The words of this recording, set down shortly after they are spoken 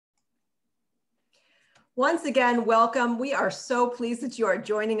Once again, welcome. We are so pleased that you are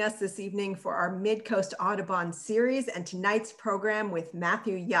joining us this evening for our Midcoast Audubon series. And tonight's program with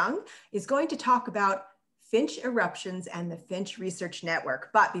Matthew Young is going to talk about Finch Irruptions and the Finch Research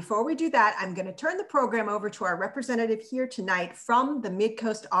Network. But before we do that, I'm going to turn the program over to our representative here tonight from the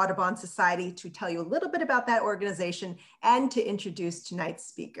Midcoast Audubon Society to tell you a little bit about that organization and to introduce tonight's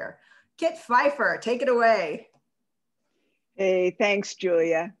speaker. Kit Pfeiffer, take it away. Hey, thanks,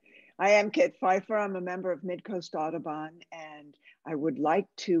 Julia. I am Kit Pfeiffer. I'm a member of Midcoast Audubon, and I would like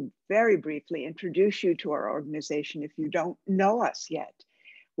to very briefly introduce you to our organization if you don't know us yet.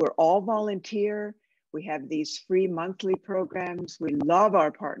 We're all volunteer. We have these free monthly programs. We love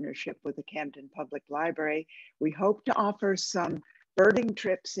our partnership with the Camden Public Library. We hope to offer some birding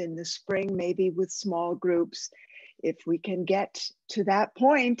trips in the spring, maybe with small groups. If we can get to that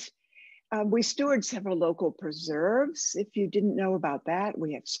point, we steward several local preserves. If you didn't know about that,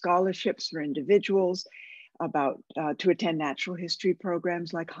 we have scholarships for individuals to attend natural history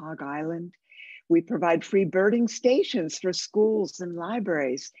programs like Hog Island. We provide free birding stations for schools and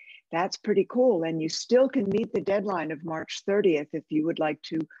libraries. That's pretty cool. And you still can meet the deadline of March 30th if you would like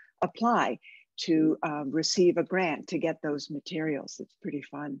to apply to receive a grant to get those materials. It's pretty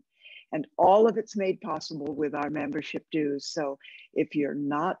fun. And all of it's made possible with our membership dues. So if you're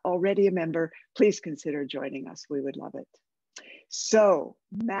not already a member, please consider joining us. We would love it. So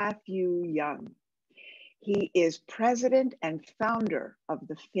Matthew Young, he is president and founder of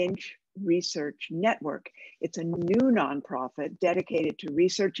the Finch Research Network. It's a new nonprofit dedicated to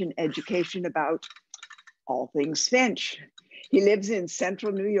research and education about all things finch. He lives in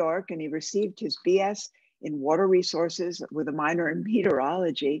central New York and he received his BS in water resources with a minor in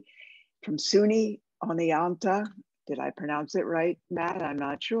meteorology from SUNY-Oneonta. Did I pronounce it right, Matt? I'm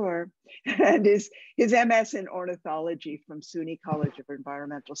not sure. And his MS in ornithology from SUNY College of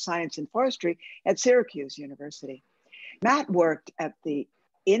Environmental Science and Forestry at Syracuse University. Matt worked at the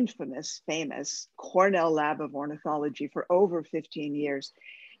famous Cornell Lab of Ornithology for over 15 years.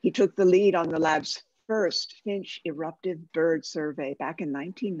 He took the lead on the lab's first Finch Irruptive Bird Survey back in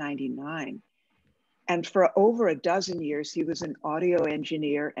 1999. And for over a dozen years, he was an audio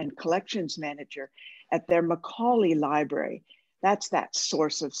engineer and collections manager at their Macaulay Library. That's that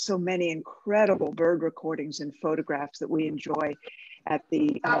source of so many incredible bird recordings and photographs that we enjoy at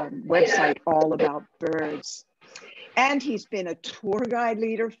the website All About Birds. And he's been a tour guide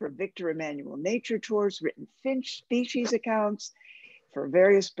leader for Victor Emanuel Nature Tours, written finch species accounts for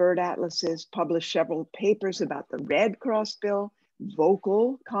various bird atlases, published several papers about the Red Crossbill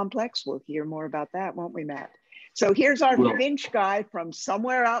vocal complex. We'll hear more about that, won't we, Matt? So here's our finch guy from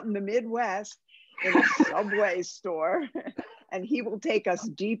somewhere out in the Midwest in a Subway store, and he will take us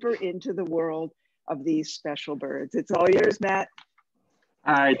deeper into the world of these special birds. It's all yours, Matt.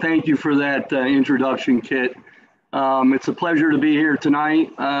 All right, thank you for that introduction, Kit. It's a pleasure to be here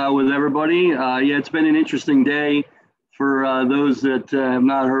tonight with everybody. Yeah, it's been an interesting day. For those that have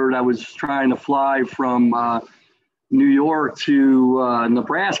not heard, I was trying to fly from New York to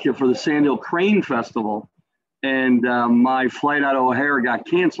Nebraska for the Sandhill Crane Festival, and my flight out of O'Hare got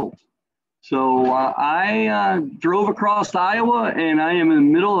canceled. So I drove across Iowa, and I am in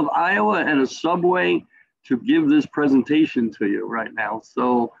the middle of Iowa at a Subway to give this presentation to you right now.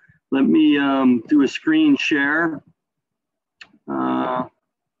 So let me do a screen share. Can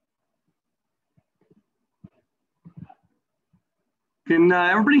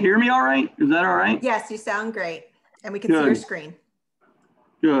everybody hear me all right? Is that all right? Yes, you sound great. And we can see your screen.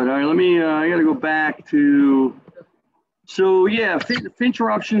 Good. All right, let me, I got to go back to, so yeah, Finch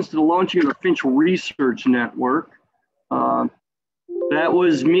Irruptions to the launching of the Finch Research Network. That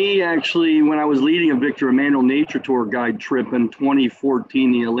was me actually when I was leading a Victor Emanuel Nature Tour guide trip in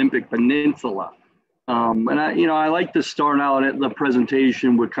 2014, the Olympic Peninsula. And I like to start out at the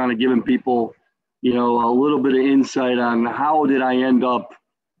presentation with kind of giving people, a little bit of insight on how did I end up,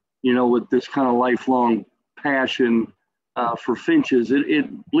 with this kind of lifelong passion for finches.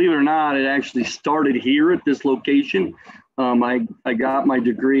 Believe it or not, it actually started here at this location. I got my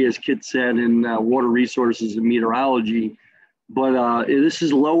degree, as Kit said, in water resources and meteorology, but this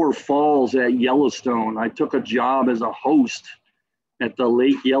is Lower Falls at Yellowstone. I took a job as a host at the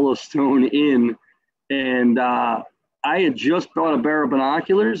Lake Yellowstone Inn, and I had just bought a pair of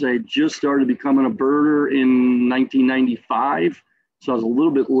binoculars. I had just started becoming a birder in 1995. So I was a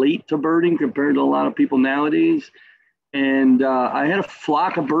little bit late to birding compared to a lot of people nowadays. And I had a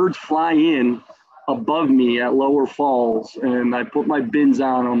flock of birds fly in above me at Lower Falls, and I put my bins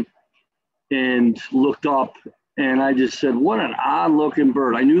on them and looked up, and I just said, what an odd looking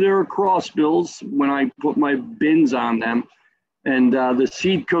bird. I knew they were crossbills when I put my bins on them. And the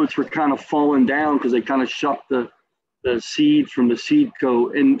seed coats were kind of falling down because they kind of shucked the seed from the seed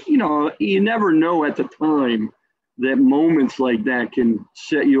coat. And, you know, you never know at the time that moments like that can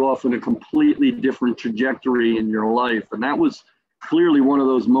set you off in a completely different trajectory in your life. And that was clearly one of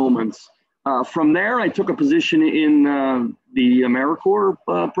those moments. From there, I took a position in the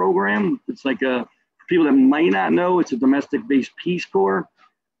AmeriCorps program. It's like for people that might not know, it's a domestic-based Peace Corps.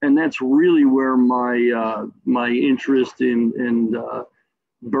 And that's really where my my interest in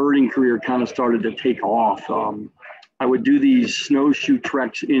birding career kind of started to take off. I would do these snowshoe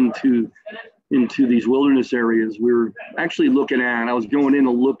treks into these wilderness areas. We were actually looking at, I was going in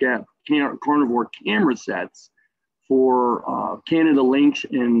to look at carnivore camera sets for Canada lynx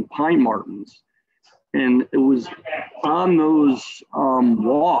and pine martens. And it was on those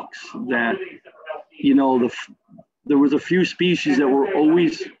walks that, you know, there was a few species that were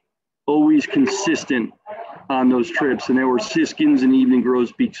always consistent on those trips. And there were siskins and evening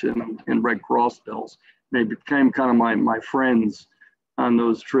grosbeaks and red crossbills. They became kind of my friends on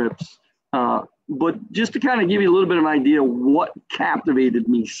those trips. But just to kind of give you a little bit of an idea, what captivated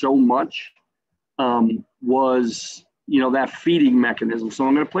me so much was, you know, that feeding mechanism. So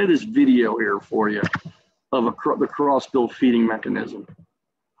I'm going to play this video here for you of the crossbill feeding mechanism.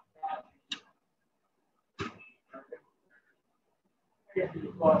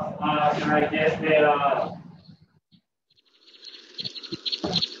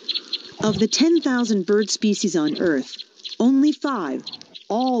 Of the 10,000 bird species on Earth, only 5,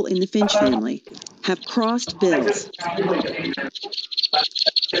 all in the finch family, have crossed bills.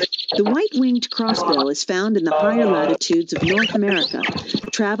 The white-winged crossbill is found in the higher latitudes of North America,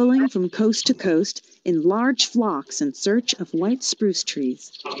 traveling from coast to coast in large flocks in search of white spruce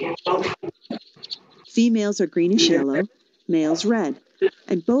trees. Females are greenish yellow, males red,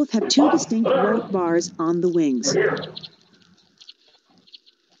 and both have 2 distinct white bars on the wings.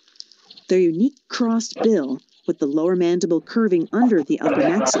 Their unique crossed bill, with the lower mandible curving under the upper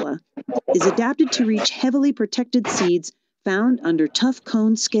maxilla, is adapted to reach heavily protected seeds found under tough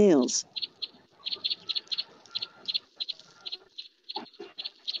cone scales.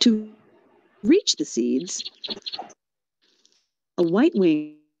 To reach the seeds, a white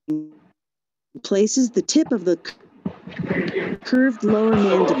wing places the tip of the curved lower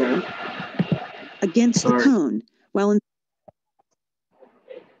mandible against the cone, while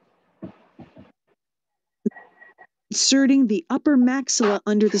inserting the upper maxilla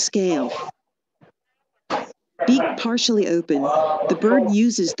under the scale. Beak partially open, the bird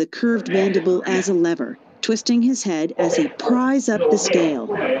uses the curved mandible as a lever, twisting his head as he pries up the scale.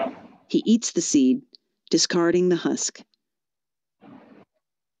 He eats the seed, discarding the husk.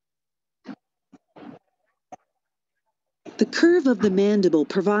 The curve of the mandible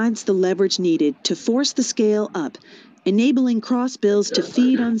provides the leverage needed to force the scale up, enabling crossbills to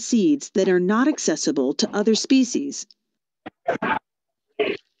feed on seeds that are not accessible to other species.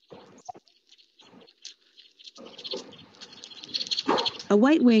 A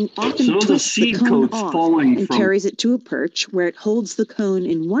white wing often twists the cone off and carries it to a perch where it holds the cone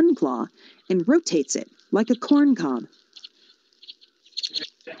in one claw and rotates it like a corn cob.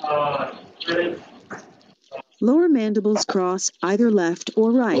 Lower mandibles cross either left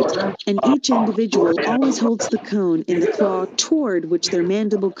or right, and each individual always holds the cone in the claw toward which their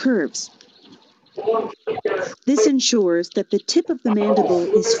mandible curves. This ensures that the tip of the mandible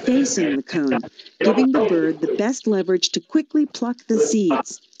is facing the cone, giving the bird the best leverage to quickly pluck the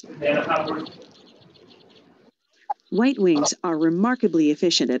seeds. White wings are remarkably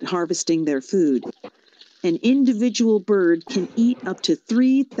efficient at harvesting their food. An individual bird can eat up to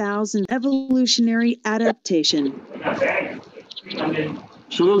 3,000 evolutionary adaptation.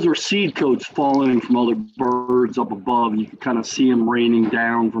 So those were seed coats falling from other birds up above. You could kind of see them raining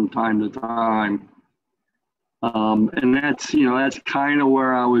down from time to time. And that's, you know, that's kind of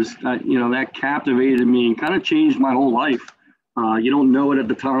where I was, you know, that captivated me and kind of changed my whole life. You don't know it at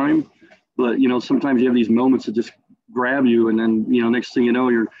the time, but, you know, sometimes you have these moments that just grab you. And then, you know, next thing you know,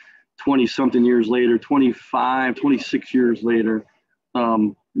 you're 20-something years later, 25, 26 years later,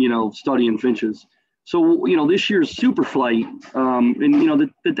 you know, studying finches. So, you know, this year's superflight, and, you know,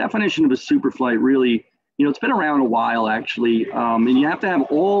 the definition of a superflight really, you know, it's been around a while, actually. And you have to have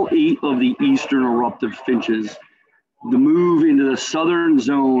all 8 of the eastern eruptive finches to move into the southern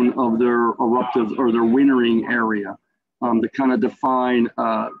zone of their eruptive or their wintering area to kind of define,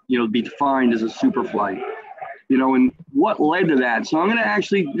 you know, be defined as a superflight. You know, and what led to that? So I'm going to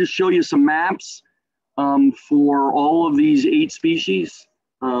actually just show you some maps for all of these 8 species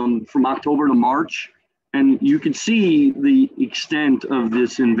from October to March. And you can see the extent of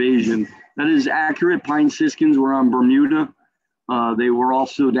this invasion. That is accurate. Pine siskins were on Bermuda. They were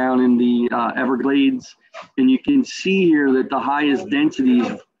also down in the Everglades. And you can see here that the highest densities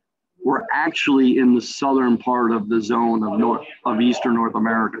were actually in the southern part of the zone of Eastern North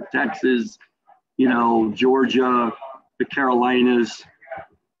America, Texas, Georgia, the Carolinas.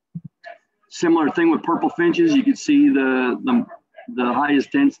 Similar thing with purple finches. You can see the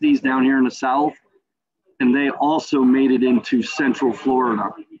highest densities down here in the south, and they also made it into central Florida.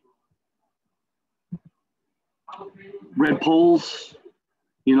 Redpolls,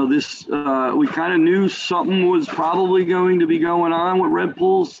 we kind of knew something was probably going to be going on with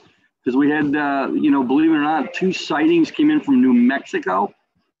redpolls, because we had, believe it or not, 2 sightings came in from New Mexico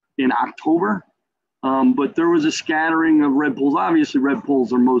in October. But there was a scattering of redpolls. Obviously,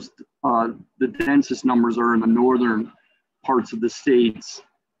 redpolls are the densest numbers are in the northern parts of the states,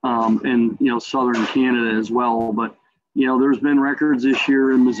 and southern Canada as well. But there's been records this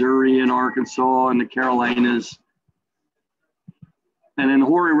year in Missouri and Arkansas and the Carolinas. And then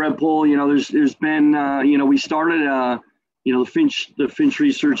hoary redpoll, there's been we started the Finch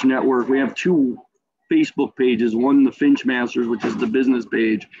Research Network. We have 2 Facebook pages. One, the Finch Masters, which is the business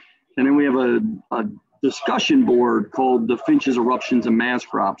page, and then we have a discussion board called the Finch's Irruptions and Mass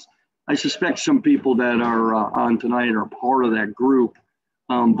Crops. I suspect some people that are on tonight are part of that group,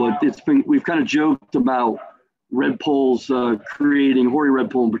 but we've kind of joked about redpolls creating, hoary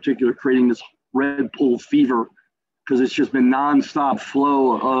redpoll in particular, creating this redpoll fever, because it's just been nonstop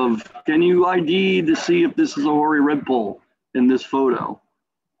flow of, can you ID to see if this is a hoary redpoll in this photo?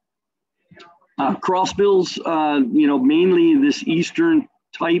 Crossbills, mainly this eastern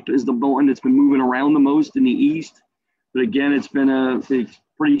type is the one that's been moving around the most in the east. But again, it's been a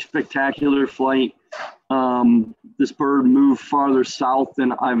pretty spectacular flight. This bird moved farther south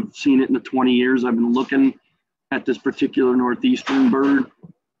than I've seen it in the 20 years I've been looking at this particular northeastern bird.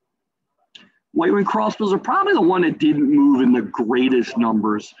 White-winged crossbills are probably the one that didn't move in the greatest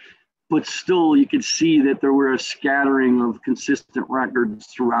numbers, but still you could see that there were a scattering of consistent records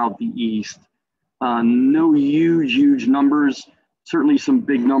throughout the east. No huge numbers, certainly some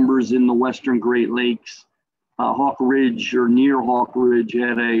big numbers in the western Great Lakes. Hawk Ridge, or near Hawk Ridge,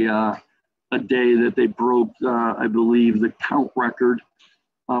 had a day that they broke, I believe, the count record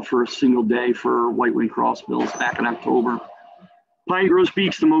for a single day for white-winged crossbills back in October. Pine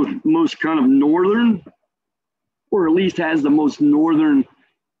grosbeaks, the most kind of northern, or at least has the most northern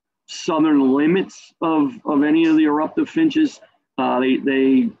southern limits of any of the eruptive finches.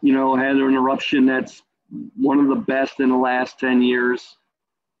 They had an eruption that's one of the best in the last 10 years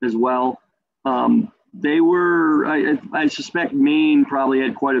as well. They were, I suspect Maine probably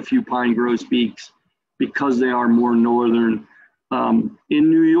had quite a few pine grosbeaks because they are more northern. In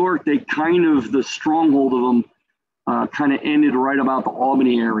New York, the stronghold of them kind of ended right about the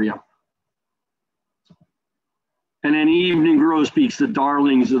Albany area. And then evening grosbeaks, the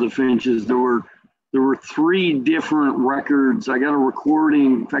darlings of the finches, there were 3 different records. I got a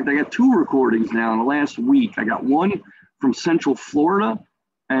recording. In fact, I got 2 recordings now in the last week. I got one from Central Florida,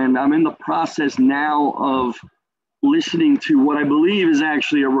 and I'm in the process now of listening to what I believe is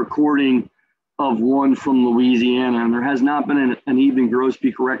actually a recording of one from Louisiana. And there has not been an evening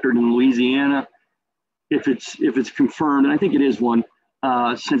grosbeak record in Louisiana, if it's confirmed, and I think it is one,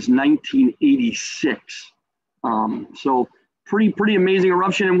 since 1986. So pretty amazing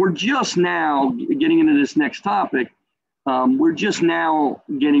eruption. And we're just now getting into this next topic. We're just now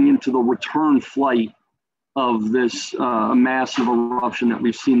getting into the return flight of this massive eruption that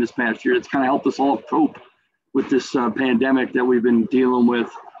we've seen this past year. It's kind of helped us all cope with this pandemic that we've been dealing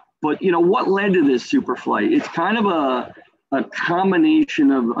with. But what led to this super flight? It's kind of a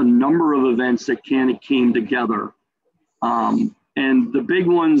combination of a number of events that came together. And the big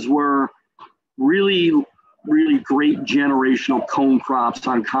ones were really great generational cone crops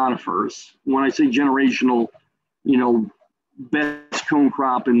on conifers. When I say generational, best cone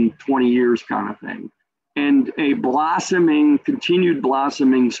crop in 20 years kind of thing. And a continued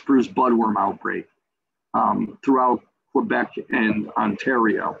blossoming spruce budworm outbreak throughout Quebec and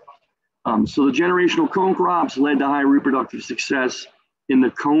Ontario. So the generational cone crops led to high reproductive success in the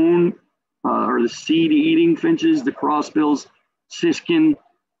cone or the seed-eating finches, the crossbills, siskin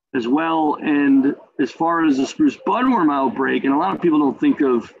as well. And as far as the spruce budworm outbreak, and a lot of people don't think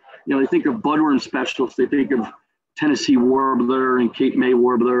of, they think of budworm specialists. They think of Tennessee warbler and Cape May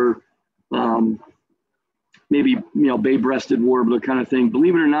warbler, maybe bay-breasted warbler kind of thing.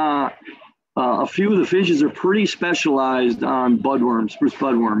 Believe it or not, a few of the finches are pretty specialized on budworm, spruce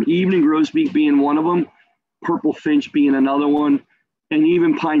budworm. Evening grosbeak being one of them, purple finch being another one, and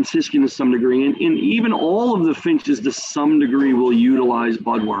even pine siskin to some degree. And even all of the finches to some degree will utilize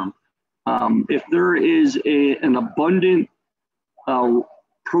budworm. If there is an abundant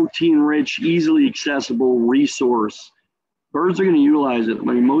protein-rich, easily accessible resource, birds are going to utilize it. I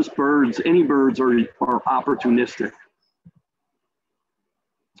mean, most birds, any birds are opportunistic.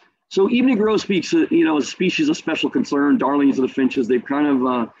 So evening grosbeaks, a species of special concern, darlings of the finches, they've kind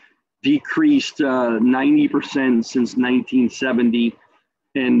of decreased 90% since 1970.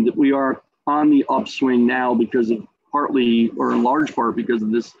 And we are on the upswing now because of partly, or in large part, because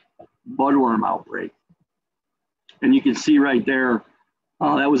of this budworm outbreak. And you can see right there,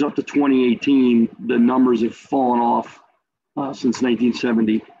 that was up to 2018. The numbers have fallen off since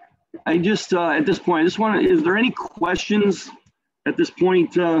 1970. I just, at this point, I just want to, is there any questions at this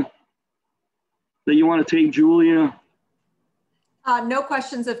point that you want to take, Julia? No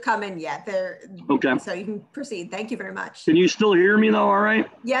questions have come in yet. Okay. So you can proceed. Thank you very much. Can you still hear me though, all right?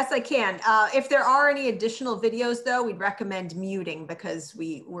 Yes, I can. If there are any additional videos though, we'd recommend muting because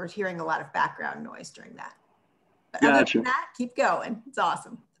we're hearing a lot of background noise during that. But gotcha. Other than that, keep going. It's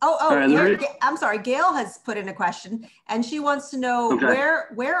awesome. I'm sorry. Gail has put in a question and she wants to know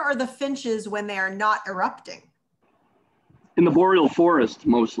where are the finches when they are not erupting? In the boreal forest,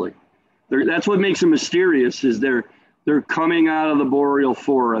 mostly. That's what makes them mysterious, is they're coming out of the boreal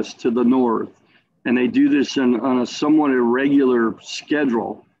forest to the north, and they do this on a somewhat irregular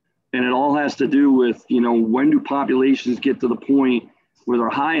schedule. And it all has to do with, when do populations get to the point where they're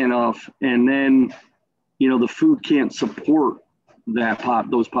high enough, and then, the food can't support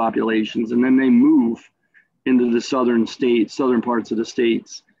those populations, and then they move into the southern parts of the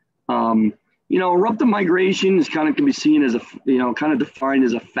states. Eruptive migration is kind of can be seen as kind of defined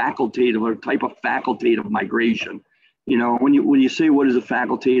as a facultative or type of facultative migration. When you say what is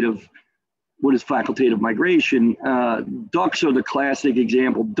facultative migration, ducks are the classic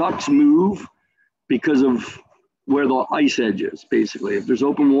example. Ducks move because of where the ice edge is, basically. If there's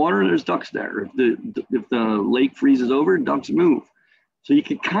open water, there's ducks there. If the lake freezes over, ducks move. So you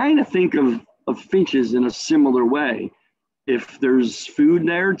can kind of think of finches in a similar way. If there's food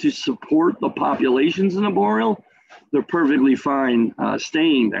there to support the populations in the boreal, they're perfectly fine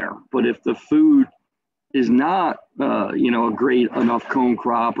staying there. But if the food is not, a great enough cone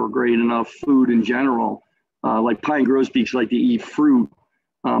crop or great enough food in general, like pine grosbeaks like to eat fruit,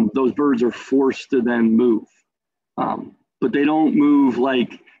 those birds are forced to then move. But they don't move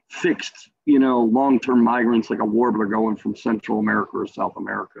like fixed, long-term migrants like a warbler going from Central America or South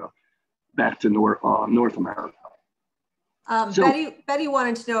America back to North America. Betty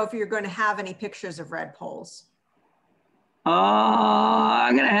wanted to know if you're going to have any pictures of redpolls.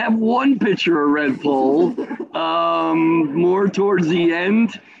 I'm going to have one picture of redpoll, more towards the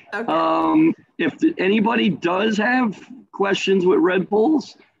end. Okay. If anybody does have questions with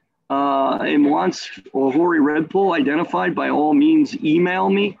redpolls and wants a hoary redpoll identified, by all means, email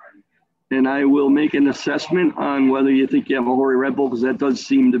me, and I will make an assessment on whether you think you have a hoary redpoll, because that does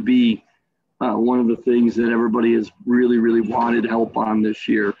seem to be one of the things that everybody has really, really wanted help on this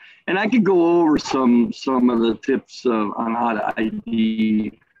year. And I could go over some of the tips on how to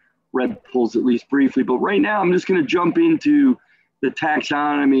ID redpolls, at least briefly. But right now, I'm just going to jump into the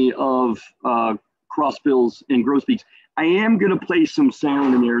taxonomy of crossbills and grosbeaks. I am going to play some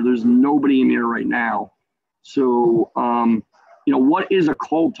sound in there. There's nobody in here right now. So, what is a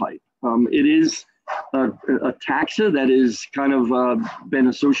call type? It is a taxa that is kind of been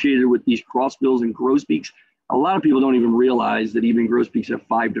associated with these crossbills and grosbeaks. A lot of people don't even realize that even grosbeaks have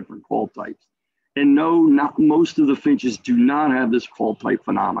 5 different call types. And no, not most of the finches do not have this call type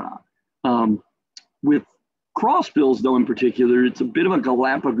phenomenon. With crossbills, though, in particular, it's a bit of a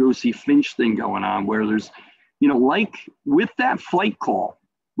Galapagosy finch thing going on, where there's, like with that flight call,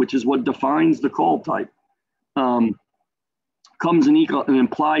 which is what defines the call type, comes an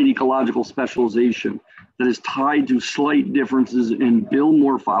implied ecological specialization that is tied to slight differences in bill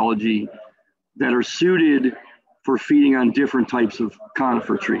morphology that are suited for feeding on different types of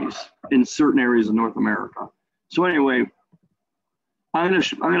conifer trees in certain areas of North America. So anyway, I'm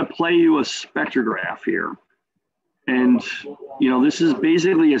gonna play you a spectrograph here. And, this is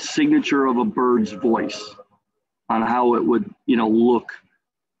basically a signature of a bird's voice on how it would, look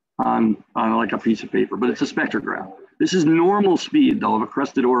on like a piece of paper, but it's a spectrograph. This is normal speed, though, of a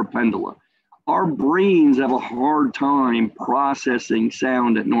crested pendula. Our brains have a hard time processing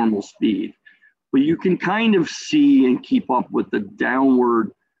sound at normal speed, but you can kind of see and keep up with the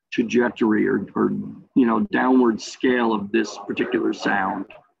downward trajectory or downward scale of this particular sound.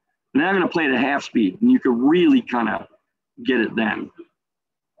 And I'm going to play it at half speed, and you can really kind of get it then.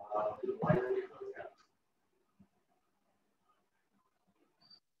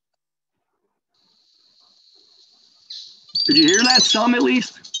 Did you hear that some at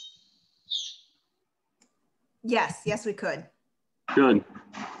least? Yes, we could. Good.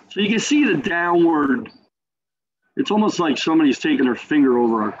 So you can see the downward. It's almost like somebody's taking their finger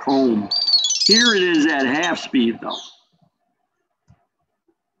over a comb. Here it is at half speed though.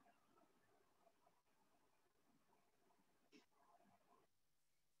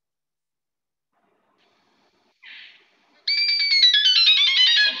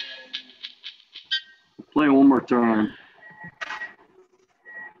 Play one more time.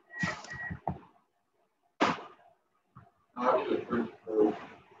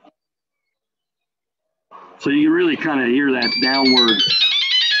 So you can really kind of hear that downward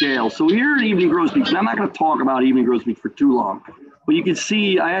scale. So here at evening grosbeaks, and I'm not going to talk about evening grosbeaks for too long, but you can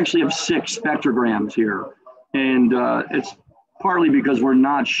see I actually have 6 spectrograms here. And it's partly because we're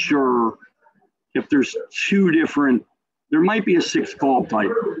not sure if there's 2 different, there might be a 6th call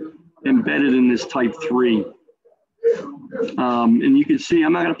type embedded in this type 3. And you can see,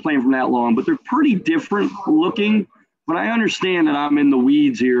 I'm not going to play them from that long, but they're pretty different looking. But I understand that I'm in the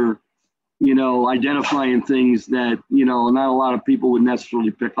weeds here, you know, identifying things that, you know, not a lot of people would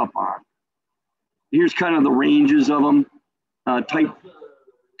necessarily pick up on. Here's kind of the ranges of them. Type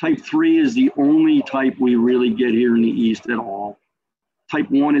 3 is the only type we really get here in the East at all.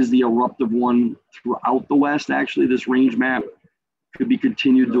 Type 1 is the eruptive one throughout the West. Actually, this range map could be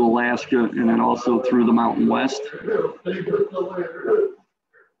continued to Alaska and then also through the Mountain West.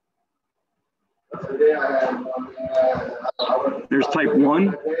 There's type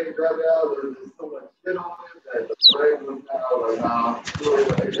 1.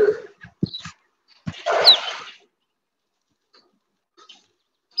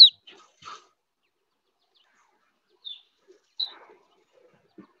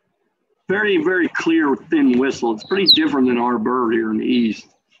 Very, very clear, thin whistle. It's pretty different than our bird here in the East.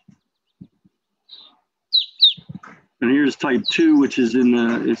 And here's type 2, which is in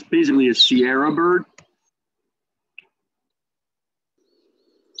the, it's basically a Sierra bird.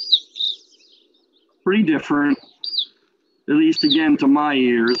 Pretty different, at least again to my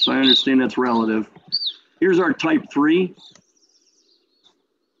ears. I understand that's relative. Here's our type 3.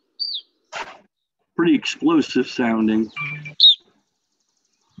 Pretty explosive sounding.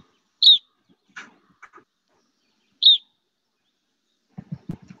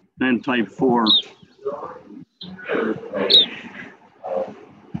 And type 4.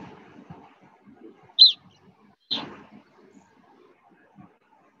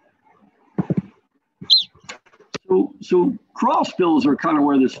 So crossbills are kind of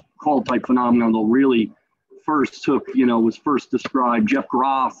where this call type phenomenon really first took, you know, was first described. Jeff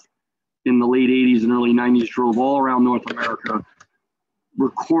Groff in the late 80s and early 90s drove all around North America,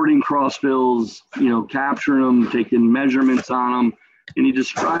 recording crossbills, you know, capturing them, taking measurements on them. And he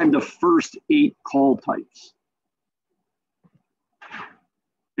described the first 8 call types.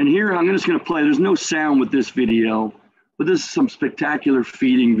 And here I'm just going to play, there's no sound with this video, but this is some spectacular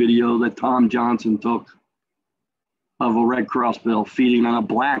feeding video that Tom Johnson took of a red crossbill feeding on a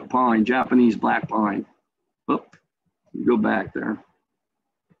black pine, Japanese black pine. Oh, go back there.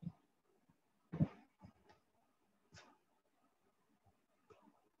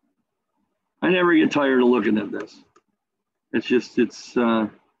 I never get tired of looking at this. It's just, it's,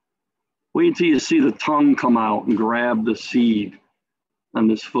 wait until you see the tongue come out and grab the seed on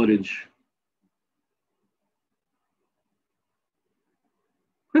this footage.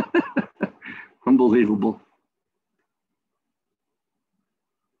 Unbelievable.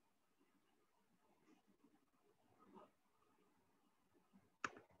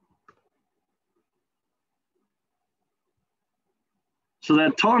 So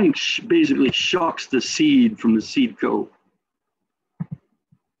that tongue basically shucks the seed from the seed coat.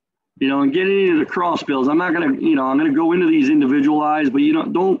 You know, and getting into the crossbills, I'm not gonna, you know, I'm gonna go into these individualized, but you know,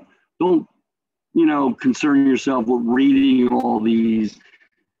 don't, you know, concern yourself with reading all these.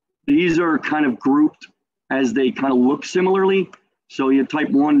 These are kind of grouped as they kind of look similarly. So you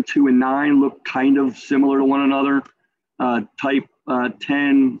type 1, 2, and 9 look kind of similar to one another. Type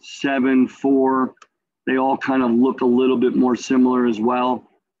 10, 7, 4, they all kind of look a little bit more similar as well.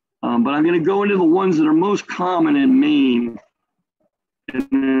 But I'm going to go into the ones that are most common in Maine and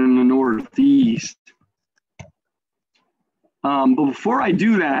in the Northeast. But before I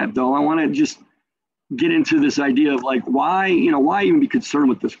do that, though, I want to just get into this idea of like why, you know, why even be concerned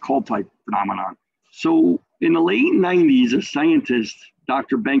with this call type phenomenon. So in the late 90s, a scientist,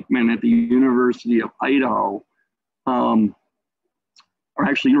 Dr. Bankman at the University of Idaho, or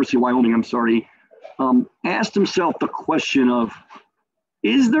actually University of Wyoming, I'm sorry, asked himself the question of,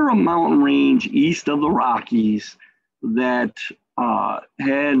 is there a mountain range east of the Rockies that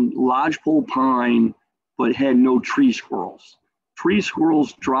had lodgepole pine, but had no tree squirrels? Tree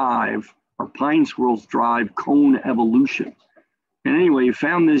squirrels drive, or pine squirrels drive cone evolution. And anyway, he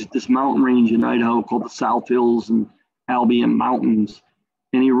found this mountain range in Idaho called the South Hills and Albion Mountains.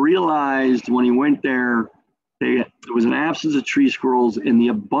 And he realized when he went there, there was an absence of tree squirrels, and the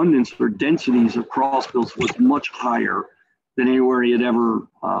abundance or densities of crossbills was much higher than anywhere he had ever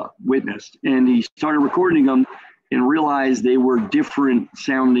witnessed. And he started recording them and realized they were different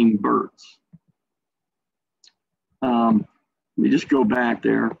sounding birds. Let me just go back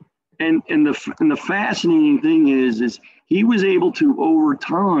there. And the fascinating thing is he was able to, over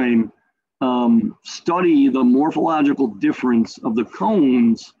time, study the morphological difference of the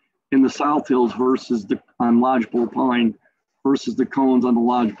cones in the South Hills versus on lodgepole pine versus the cones on the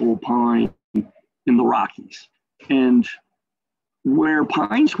lodgepole pine in the Rockies. And where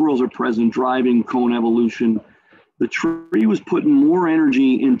pine squirrels are present driving cone evolution, the tree was putting more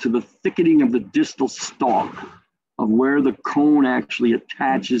energy into the thickening of the distal stalk of where the cone actually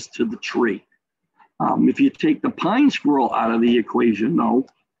attaches to the tree. If you take the pine squirrel out of the equation, though,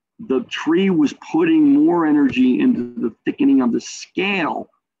 the tree was putting more energy into the thickening of the scale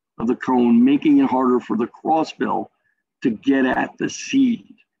of the cone, making it harder for the crossbill to get at the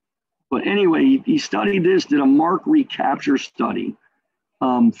seed. But anyway, he studied this, did a mark recapture study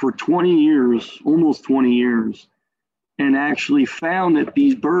for 20 years, almost 20 years, and actually found that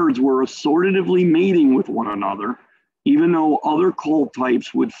these birds were assortatively mating with one another, even though other cold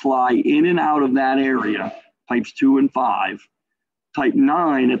types would fly in and out of that area, types 2 and 5. Type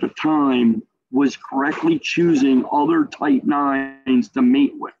 9 at the time was correctly choosing other type 9s to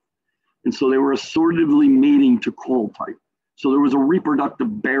mate with. And so they were assortatively mating to cold type. So there was a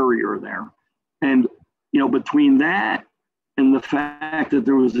reproductive barrier there. And, you know, between that and the fact that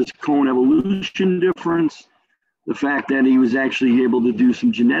there was this cone evolution difference, the fact that he was actually able to do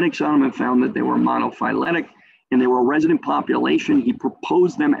some genetics on them and found that they were monophyletic and they were a resident population, he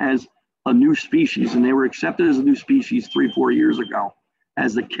proposed them as a new species, and they were accepted as a new species 3-4 years ago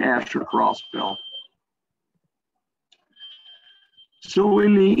as the cash or crossbill. So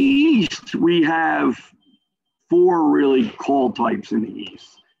in the East, we have 4 really call types in the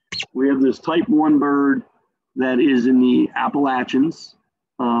East. We have this type 1 bird that is in the Appalachians,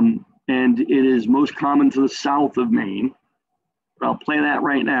 and it is most common to the south of Maine. I'll play that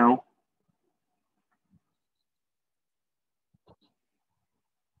right now.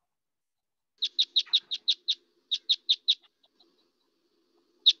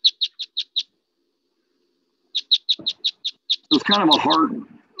 So it's kind of a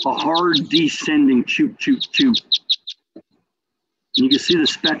hard descending choot, choot, choot. And you can see the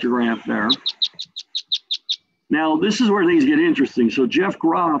spectrograph there. Now, this is where things get interesting. So Jeff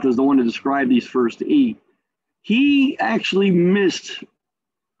Groth is the one to describe these first 8. He actually missed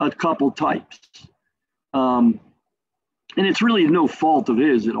a couple types. And it's really no fault of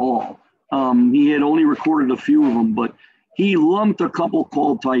his at all. He had only recorded a few of them, but he lumped a couple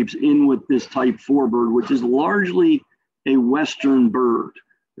call types in with this type 4 bird, which is largely a Western bird.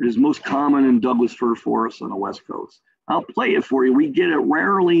 It is most common in Douglas fir forests on the West Coast. I'll play it for you. We get it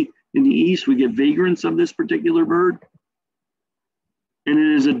rarely in the East. We get vagrants of this particular bird. And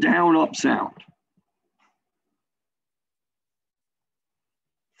it is a down-up sound.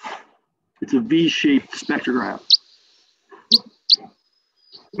 It's a V-shaped spectrograph.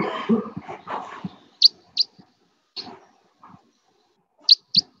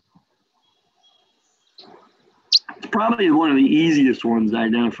 It's probably one of the easiest ones to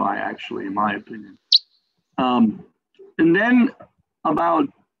identify, actually, in my opinion. And then about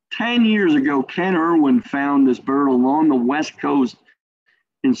 10 years ago, Ken Irwin found this bird along the West Coast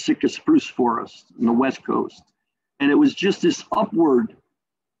in Sitka spruce forest in the West Coast. And it was just this upward.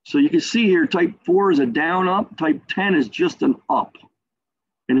 So you can see here, type 4 is a down up, type 10 is just an up.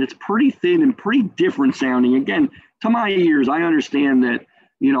 And it's pretty thin and pretty different sounding. Again, to my ears, I understand that,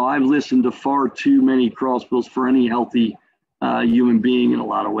 you know, I've listened to far too many crossbills for any healthy human being in a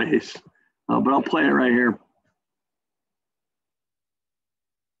lot of ways. But I'll play it right here.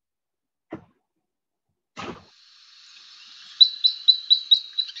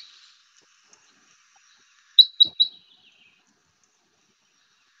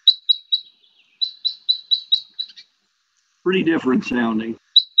 Pretty different sounding,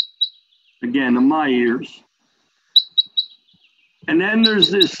 again, in my ears. And then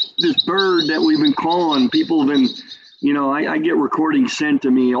there's this bird that we've been calling. People have been, you know, I get recordings sent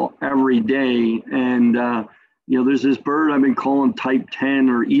to me every day. And, you know, there's this bird I've been calling type 10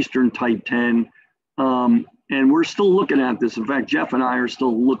 or Eastern type 10. And we're still looking at this. In fact, Jeff and I are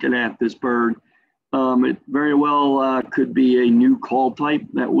still looking at this bird. It very well could be a new call type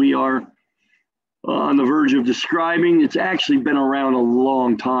that we are on the verge of describing. It's actually been around a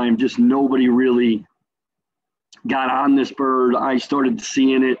long time, just nobody really got on this bird, I started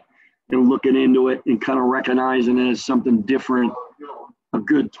seeing it and looking into it and kind of recognizing it as something different a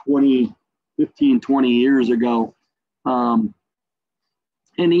good 15, 20 years ago. And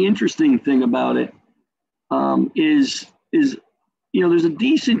the interesting thing about it is, you know, there's a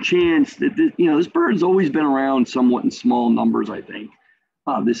decent chance that, this bird's always been around somewhat in small numbers, I think,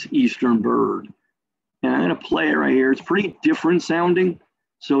 this eastern bird. And I'm going to play it right here. It's pretty different sounding.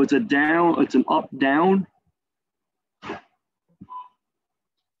 So it's an up, down.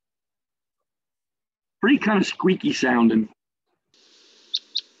 Pretty kind of squeaky sounding.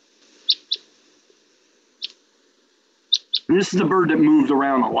 And this is a bird that moved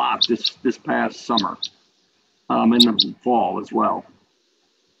around a lot this past summer, in the fall as well.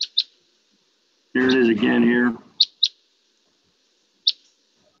 Here it is again here.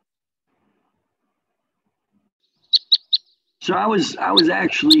 So I was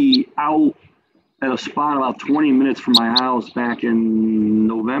actually out at a spot about 20 minutes from my house back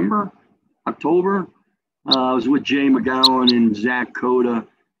in October. I was with Jay McGowan and Zach Coda,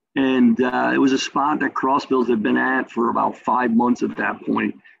 and it was a spot that Crossbills had been at for about 5 months at that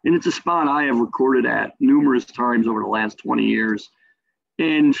point. And it's a spot I have recorded at numerous times over the last 20 years.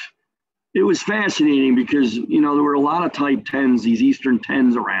 And it was fascinating because, there were a lot of type 10s, these Eastern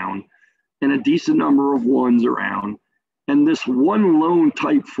 10s around, and a decent number of 1s around. And this one lone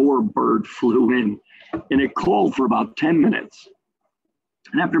type 4 bird flew in, and it called for about 10 minutes.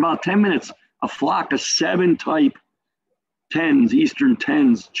 And after about 10 minutes, a flock of 7 type 10s, Eastern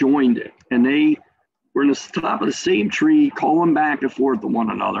 10s, joined it. And they were in the top of the same tree, calling back and forth to one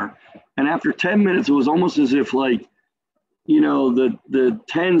another. And after 10 minutes, it was almost as if, like, the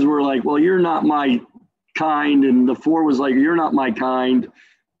 10s were like, well, you're not my kind. And the 4 was like, you're not my kind.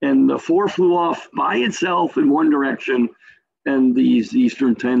 And the 4 flew off by itself in one direction, and these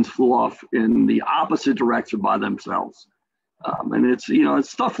Eastern 10s flew off in the opposite direction by themselves. And it's, it's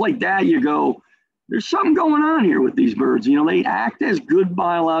stuff like that. You go, there's something going on here with these birds. They act as good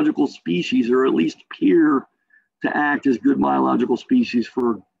biological species, or at least appear to act as good biological species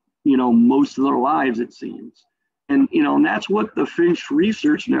for, most of their lives, it seems. And, and that's what the Finch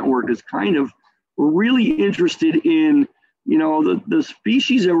Research Network is we're really interested in. The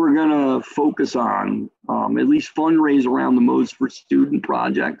species that we're going to focus on, at least fundraise around the most for student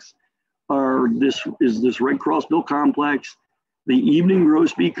projects, are this Red Crossbill complex, the evening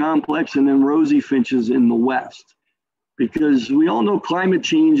grosbeak complex, and then rosy finches in the west. Because we all know climate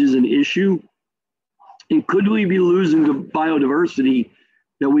change is an issue, and could we be losing the biodiversity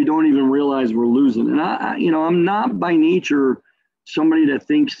that we don't even realize we're losing? And I'm not by nature somebody that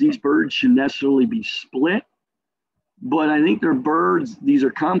thinks these birds should necessarily be split. But I think they're birds, these are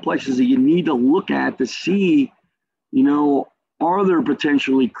complexes that you need to look at to see, are there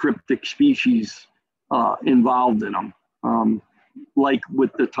potentially cryptic species involved in them? Like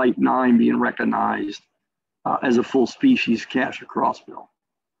with the type 9 being recognized as a full species Cassia crossbill.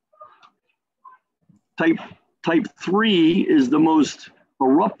 Type 3 is the most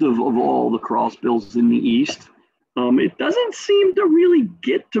eruptive of all the crossbills in the East. It doesn't seem to really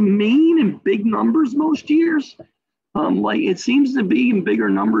get to Maine in big numbers most years. Like it seems to be in bigger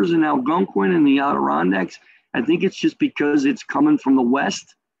numbers in Algonquin and the Adirondacks. I think it's just because it's coming from the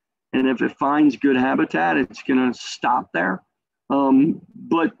west, and if it finds good habitat, it's going to stop there.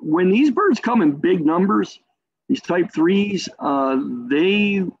 But when these birds come in big numbers, these type 3s,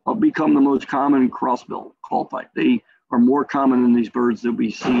 they become the most common crossbill call type. They are more common than these birds that we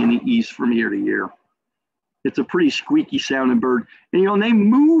see in the East from year to year. It's a pretty squeaky sounding bird. And, they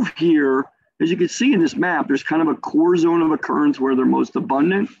move here. As you can see in this map, there's kind of a core zone of occurrence where they're most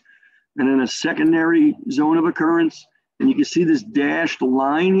abundant, and then a secondary zone of occurrence. And you can see this dashed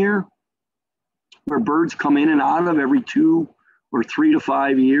line here where birds come in and out of every 2 or 3 to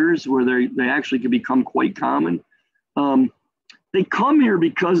 5 years, where they actually can become quite common. They come here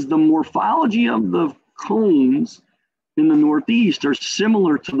because the morphology of the cones in the Northeast are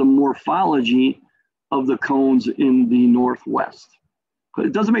similar to the morphology of the cones in the Northwest. But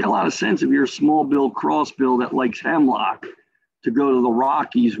it doesn't make a lot of sense if you're a small bill crossbill that likes hemlock to go to the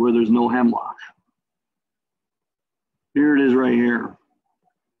Rockies where there's no hemlock. Here it is right here.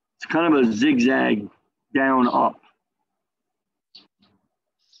 It's kind of a zigzag down up.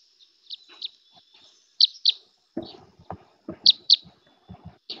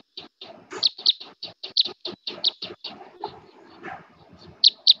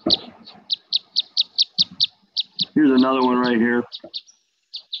 Here's another one right here.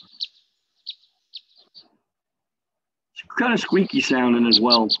 Kind of squeaky sounding as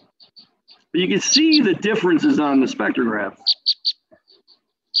well. But you can see the differences on the spectrograph.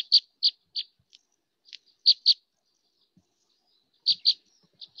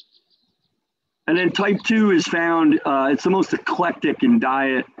 And then type 2 is found, it's the most eclectic in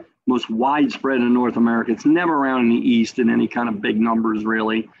diet, most widespread in North America. It's never around in the East in any kind of big numbers,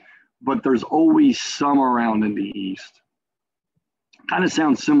 really, but there's always some around in the East. Kind of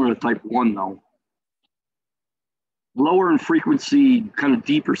sounds similar to type 1, though. Lower in frequency, kind of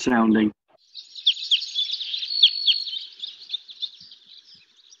deeper sounding.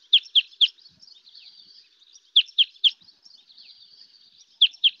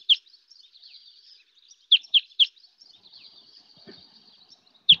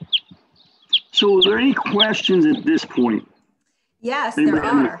 So are there any questions at this point? Yes, there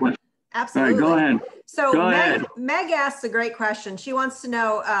are. Absolutely. All right, go ahead. So Meg asks a great question. She wants to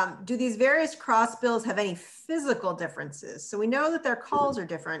know, do these various crossbills have any physical differences? So we know that their calls are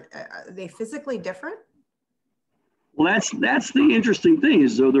different. Are they physically different? Well, that's the interesting thing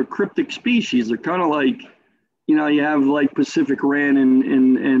is though they're cryptic species. They're kind of like, you know, you have like Pacific wren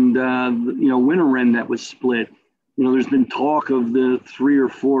and you know, winter wren that was split. You know, there's been talk of the 3 or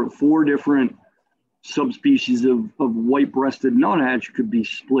 4 different subspecies of white-breasted nuthatch could be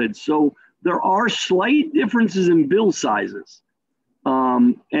split. So there are slight differences in bill sizes.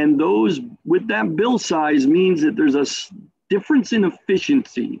 And those with that bill size means that there's a difference in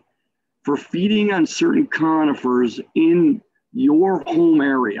efficiency for feeding on certain conifers in your home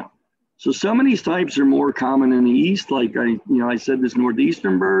area. So some of these types are more common in the East, like I said, this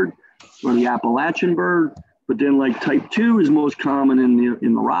northeastern bird or the Appalachian bird, but then like type 2 is most common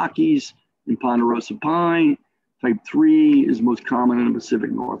in the Rockies, in ponderosa pine. Type 3 is most common in the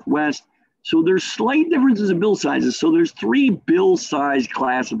Pacific Northwest. So there's slight differences in bill sizes. So there's 3 bill size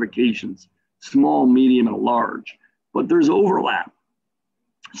classifications, small, medium, and large, but there's overlap.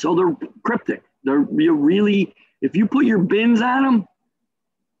 So they're cryptic. You're really, if you put your bins on them,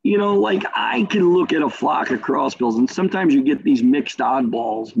 you know, like I can look at a flock of crossbills and sometimes you get these mixed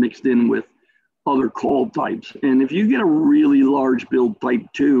oddballs mixed in with other call types. And if you get a really large billed type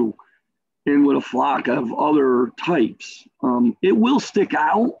 2, and with a flock of other types, it will stick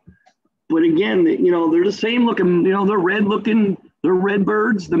out. But again, you know, they're the same looking, you know, they're red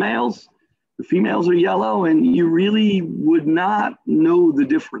birds, the males, the females are yellow, and you really would not know the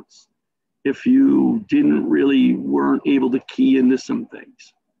difference if you weren't able to key into some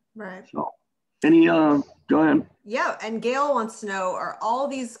things. Right. So go ahead. Yeah, and Gail wants to know, are all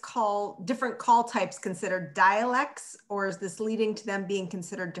these different call types considered dialects, or is this leading to them being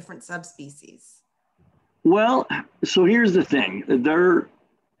considered different subspecies? Well, so here's the thing.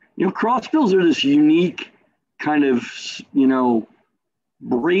 Crossbills are this unique kind of,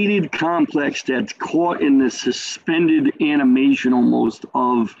 braided complex that's caught in this suspended animation almost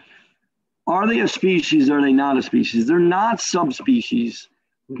of, are they a species, are they not a species? They're not subspecies.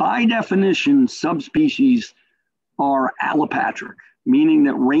 By definition, subspecies are allopatric, meaning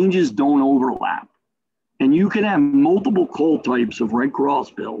that ranges don't overlap. And you can have multiple call types of red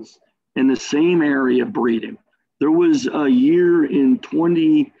crossbills in the same area breeding. There was a year in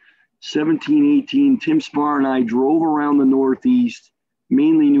 2017-18, Tim Spar and I drove around the Northeast,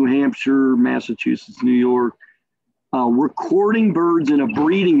 mainly New Hampshire, Massachusetts, New York, recording birds in a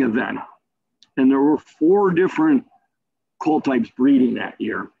breeding event. And there were 4 different call types breeding that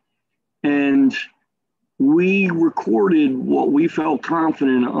year. And we recorded what we felt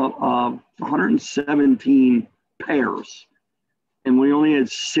confident of 117 pairs. And we only had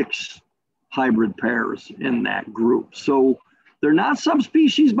 6 hybrid pairs in that group. So they're not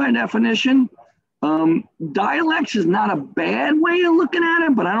subspecies by definition. Dialects is not a bad way of looking at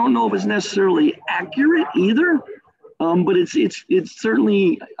it, but I don't know if it's necessarily accurate either. But it's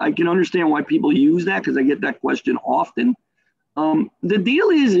certainly, I can understand why people use that because I get that question often. The deal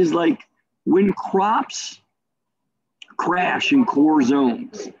is like when crops crash in core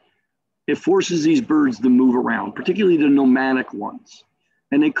zones, it forces these birds to move around, particularly the nomadic ones,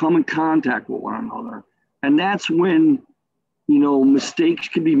 and they come in contact with one another. And that's when, mistakes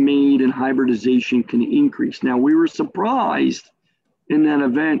can be made and hybridization can increase. Now, we were surprised in that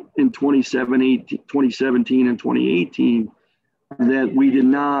event in 2017 and 2018 that we did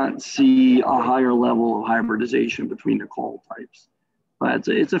not see a higher level of hybridization between the call types. But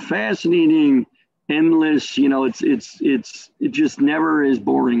it's a fascinating, endless, it just never is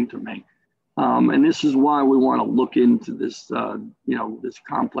boring to me. And this is why we want to look into this, this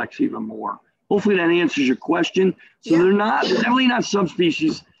complex even more. Hopefully that answers your question. So they're definitely not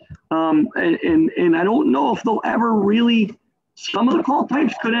subspecies. And I don't know if they'll ever really, some of the call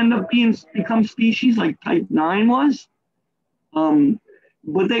types could end up become species like type 9 was.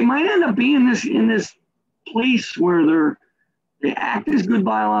 But they might end up being in this place where they act as good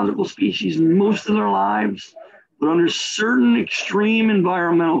biological species most of their lives, but under certain extreme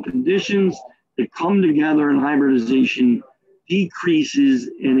environmental conditions, that come together in hybridization decreases,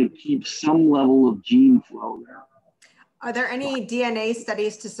 and it keeps some level of gene flow there. Are there any DNA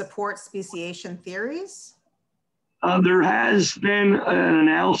studies to support speciation theories? There has been an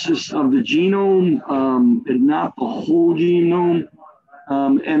analysis of the genome, and not the whole genome,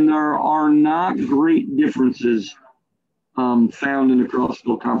 and there are not great differences found in the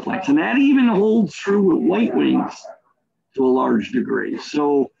Crossbill complex. And that even holds true with white wings to a large degree.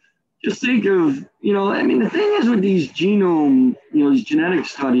 So just think of, you know, I mean, the thing is with these genome, you know, these genetic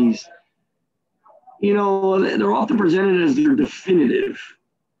studies, you know, they're often presented as they're definitive.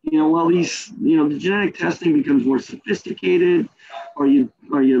 You know, while these, you know, the genetic testing becomes more sophisticated, are you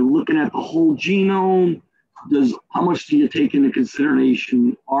looking at the whole genome? How much do you take into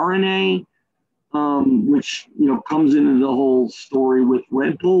consideration RNA, which, you know, comes into the whole story with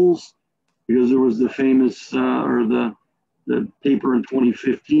Redpolls, because there was the famous, or the paper in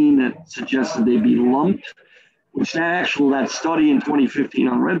 2015 that suggested they'd be lumped, which that study in 2015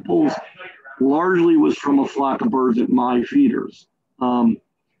 on Redpolls largely was from a flock of birds at my feeders.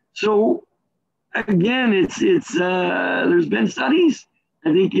 So again, there's been studies.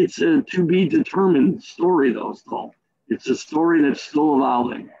 I think it's a to be determined story though, still. It's a story that's still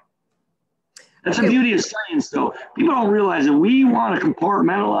evolving. That's the beauty of science though. People don't realize that we want to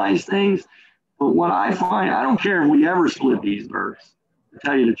compartmentalize things, but what I find, I don't care if we ever split these birds, to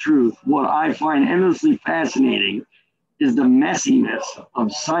tell you the truth. What I find endlessly fascinating is the messiness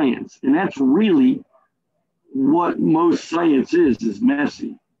of science. And that's really what most science is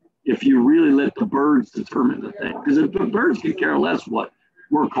messy. If you really let the birds determine the thing. Because if the birds could care less what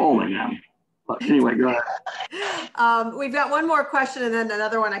we're calling them. But anyway, go ahead. We've got one more question and then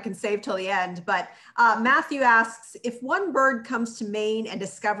another one I can save till the end. But Matthew asks, if one bird comes to Maine and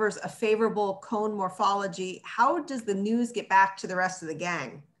discovers a favorable cone morphology, how does the news get back to the rest of the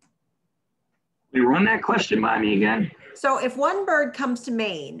gang? You run that question by me again. So if one bird comes to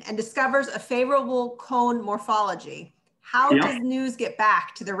Maine and discovers a favorable cone morphology, how does news get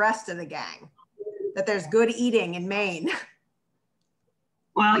back to the rest of the gang that there's good eating in Maine?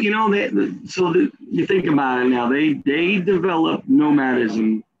 Well, you know, you think about it now, they developed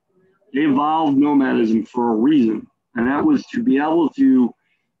nomadism, they evolved nomadism for a reason, and that was to be able to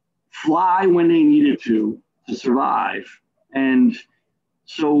fly when they needed to survive. And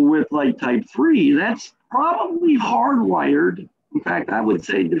so with like type 3, that's probably hardwired. In fact, I would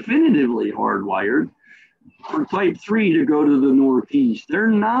say definitively hardwired for type 3 to go to the Northeast. They're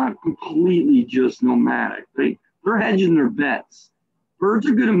not completely just nomadic. They're hedging their bets. Birds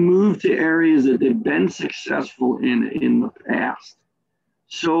are going to move to areas that they've been successful in the past.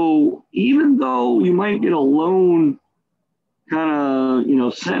 So even though you might get a lone kind of, you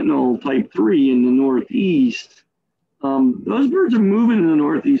know, sentinel type 3 in the Northeast, those birds are moving to the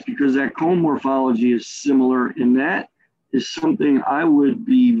Northeast because that cone morphology is similar, and that is something I would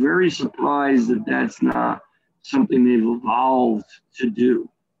be very surprised that that's not something they've evolved to do.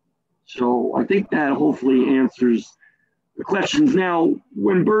 So I think that hopefully answers the questions. Now,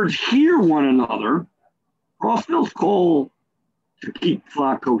 when birds hear one another, crossbills call to keep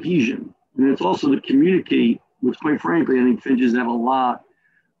flock cohesion, and it's also to communicate, which quite frankly, I think finches have a lot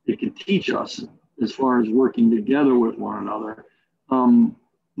they can teach us as far as working together with one another.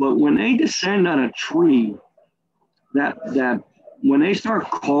 But when they descend on a tree, that when they start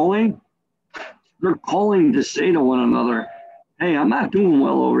calling, they're calling to say to one another, hey, I'm not doing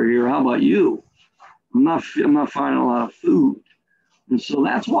well over here. How about you? I'm not finding a lot of food. And so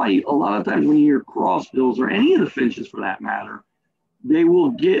that's why a lot of times when you hear crossbills, or any of the finches for that matter, they will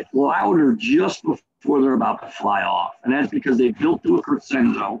get louder just before they're about to fly off. And that's because they built to a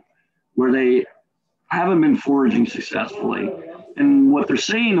crescendo where they haven't been foraging successfully. And what they're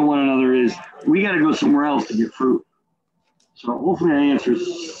saying to one another is, we got to go somewhere else to get fruit. So hopefully that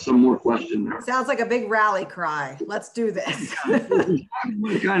answers some more questions there. Sounds like a big rally cry. Let's do this.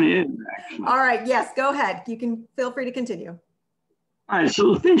 It kind of is, actually. All right, yes, go ahead. You can feel free to continue. All right,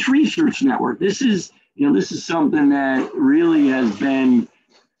 so the Finch Research Network, this is something that really has been,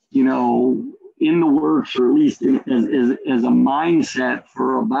 you know, in the works, or at least as a mindset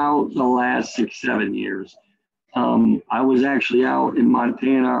for about the last 6-7 years. I was actually out in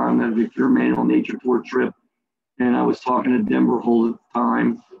Montana on the Victor Emanuel Nature Tour trip, and I was talking to Denver Holt at the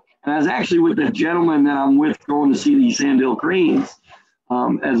time. And I was actually with the gentleman that I'm with going to see these sandhill cranes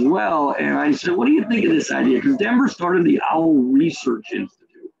as well. And I said, what do you think of this idea? Because Denver started the Owl Research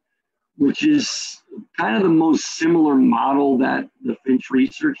Institute, which is kind of the most similar model that the Finch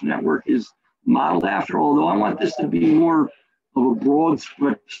Research Network is modeled after, although I want this to be more of a broad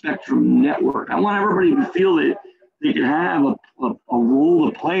spectrum network. I want everybody to feel that they can have a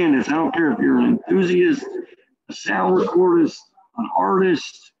role to play in this. I don't care if you're an enthusiast, a sound recordist, an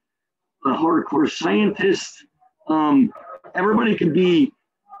artist, a hardcore scientist. Everybody could be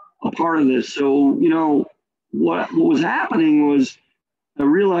a part of this. So, you know, what was happening was I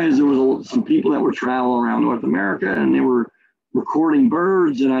realized there was some people that were traveling around North America and they were recording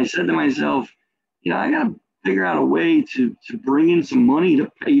birds. And I said to myself, you know, I got to figure out a way to bring in some money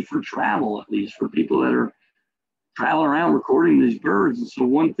to pay for travel, at least for people that are traveling around recording these birds. And so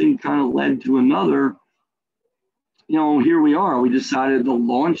one thing kind of led to another. You know, here we are. We decided to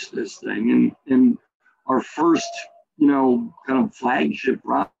launch this thing. And our first, you know, kind of flagship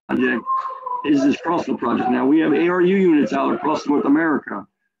project is this Crossbill project. Now, we have ARU units out across North America,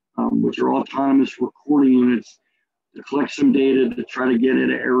 which are autonomous recording units to collect some data to try to get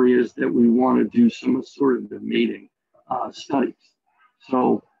into areas that we want to do some sort of mating studies.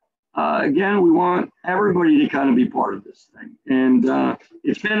 So, again, we want everybody to kind of be part of this thing. And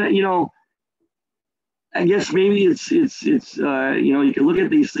it's been, you know, I guess maybe it's you know, you can look at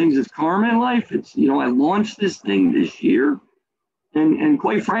these things as karma in life. It's, you know, I launched this thing this year. And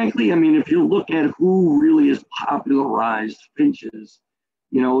quite frankly, I mean, if you look at who really has popularized finches,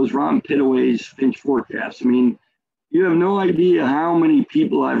 you know, it was Ron Pittaway's Finch forecast. I mean, you have no idea how many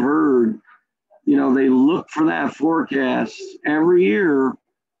people I've heard, you know, they look for that forecast every year.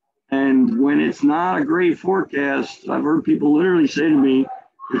 And when it's not a great forecast, I've heard people literally say to me,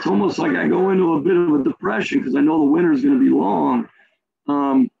 it's almost like I go into a bit of a depression because I know the winter is going to be long.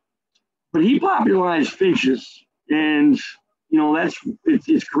 But he popularized finches. And, you know,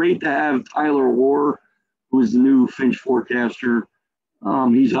 it's great to have Tyler Orr, who is the new Finch forecaster.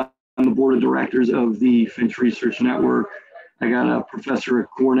 He's on the board of directors of the Finch Research Network. I got a professor at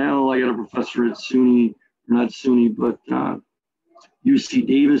Cornell. I got a professor at SUNY, not SUNY, but UC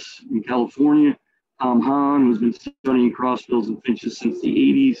Davis in California. Tom Hahn, who's been studying crossbills and finches since the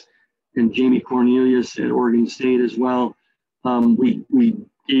 80s, and Jamie Cornelius at Oregon State as well. We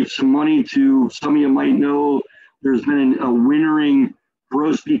gave some money to, some of you might know, there's been a wintering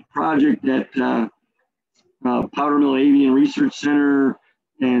grosbeak project at Powder Mill Avian Research Center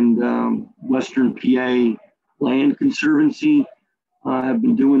and Western PA Land Conservancy have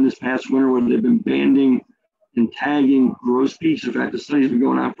been doing this past winter where they've been banding and tagging grosbeaks. In fact, the study's been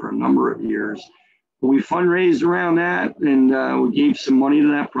going on for a number of years. But we fundraised around that and we gave some money to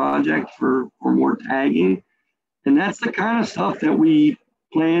that project for more tagging. And that's the kind of stuff that we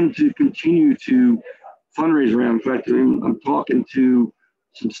plan to continue to fundraise around. In fact, I'm talking to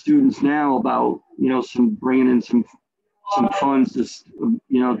some students now about, you know, bringing in some funds to,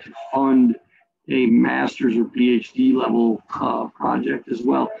 you know, to fund a master's or PhD level project as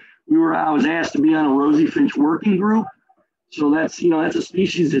well. I was asked to be on a rosy finch working group. So that's, you know, that's a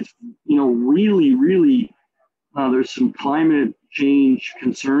species that's, you know, really, there's some climate change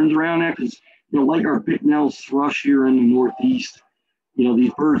concerns around that because, you know, like our Bicknell thrush here in the Northeast, you know,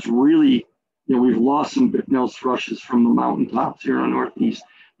 these birds really, you know, we've lost some Bicknell thrushes from the mountaintops here in the Northeast.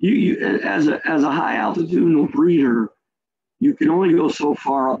 You as a high altitudinal breeder, you can only go so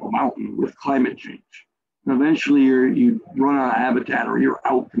far up a mountain with climate change. And eventually you run out of habitat or you're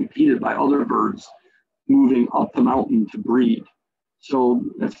out competed by other birds moving up the mountain to breed. So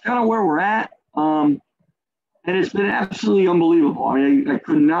that's kind of where we're at. And it's been absolutely unbelievable. I mean, I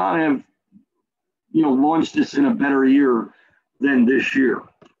could not have, you know, launched this in a better year than this year.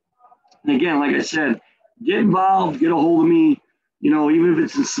 And again, like I said, get involved, get a hold of me, you know, even if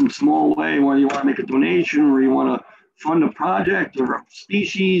it's in some small way, whether you want to make a donation or you want to fund a project or a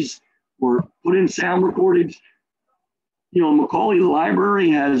species or put in sound recordings. You know, Macaulay Library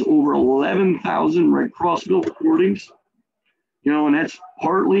has over 11,000 Red Crossbill recordings, you know, and that's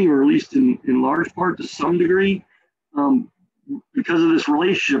partly, or at least in large part to some degree, because of this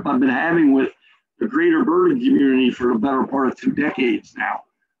relationship I've been having with the greater birding community for the better part of 2 decades now.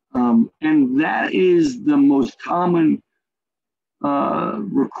 And that is the most common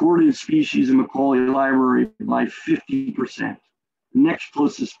recorded species in Macaulay Library by 50%. The next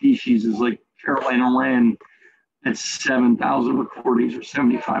closest species is like Carolina wren at 7,000 recordings or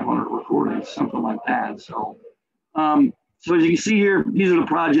 7,500 recordings, something like that. So, so as you can see here, these are the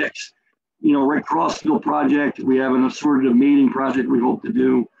projects. You know, Red Crossbill project. We have an assortative mating project we hope to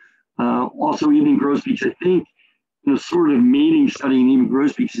do. Also, evening grosbeaks. I think an assortative mating study in evening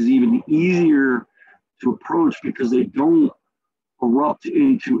grosbeaks is even easier to approach because they don't erupt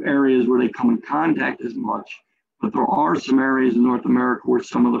into areas where they come in contact as much. But there are some areas in North America where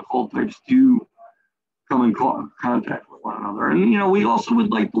some of the call types do come in contact with one another. And, you know, we also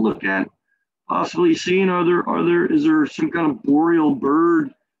would like to look at possibly seeing is there some kind of boreal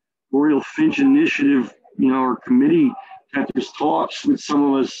finch initiative our committee had those talks with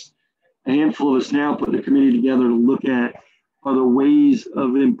some of us, a handful of us now put the committee together to look at other ways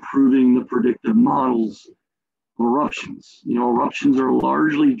of improving the predictive models of eruptions. Eruptions are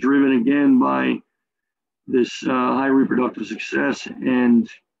largely driven again by this high reproductive success and,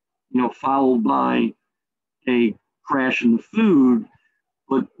 followed by a crash in the food.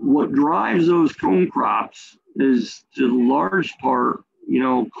 But what drives those cone crops is to large part,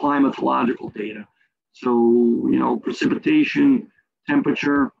 climatological data. So, precipitation,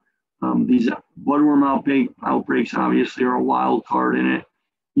 temperature, these bloodworm outbreaks obviously are a wild card in it.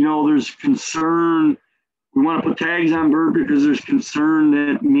 There's concern, we want to put tags on bird because there's concern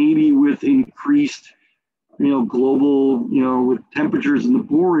that maybe with increased, global, with temperatures in the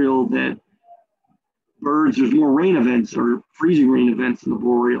boreal, that birds, there's more rain events or freezing rain events in the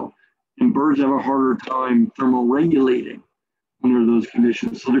boreal, and birds have a harder time thermoregulating under those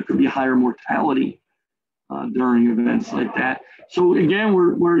conditions. So there could be higher mortality during events like that. So again,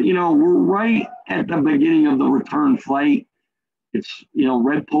 we're right at the beginning of the return flight. It's,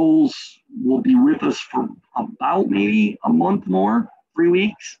 Redpolls will be with us for about maybe a month more, 3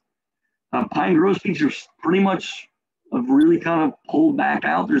 weeks. Pine grosbeaks are pretty much have really kind of pulled back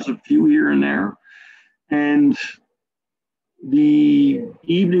out. There's a few here and there. And the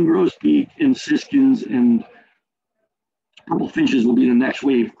evening grosbeak and siskins and purple finches will be the next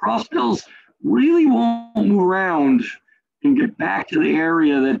wave. Crossbills really won't move around and get back to the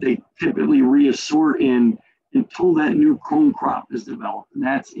area that they typically reassort in until that new cone crop is developed. And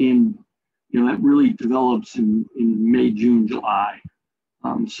that's in, that really develops in May, June, July.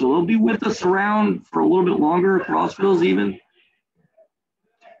 So they'll be with us around for a little bit longer, crossbills even.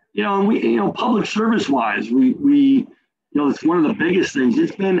 And we, public service wise, we it's one of the biggest things.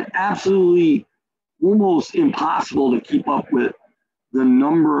 It's been absolutely almost impossible to keep up with the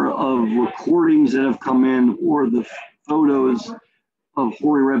number of recordings that have come in or the photos of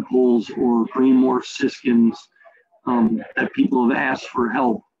hoary redpolls or green morph siskins that people have asked for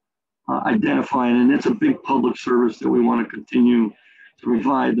help identifying. And it's a big public service that we want to continue to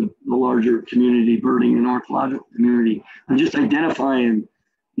provide the larger community, birding and ornithological community, and just identifying,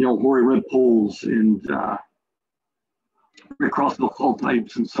 hoary redpolls and Red Crossbill call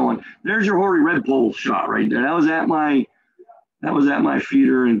types and so on. There's your hoary redpoll shot right there. That was at my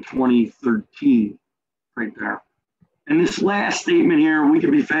feeder in 2013, right there. And this last statement here, we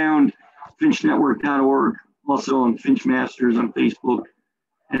can be found finchnetwork.org, also on Finch Masters on Facebook,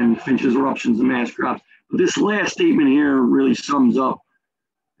 and Finch's Irruptions and Mass Crops. But this last statement here really sums up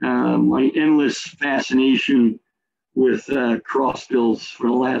my endless fascination with crossbills for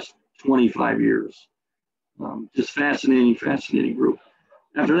the last 25 years. Just fascinating group.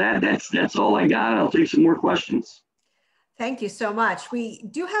 After that, that's all I got. I'll take some more questions. Thank you so much. We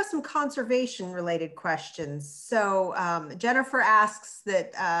do have some conservation related questions. So Jennifer asks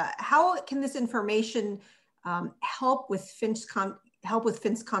that how can this information help with finch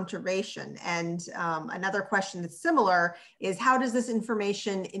conservation? And another question that's similar is, how does this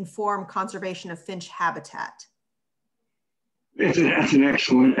information inform conservation of finch habitat? That's an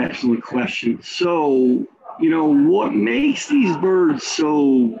excellent question. So, what makes these birds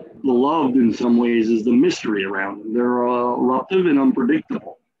so beloved in some ways is the mystery around them. They're eruptive and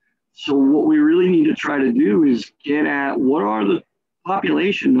unpredictable. So what we really need to try to do is get at what are the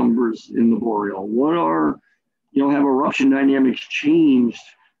population numbers in the boreal? What are, have eruption dynamics changed?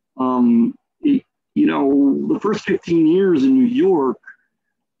 The first 15 years in New York,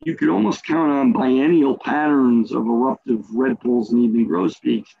 you could almost count on biennial patterns of eruptive redpolls and evening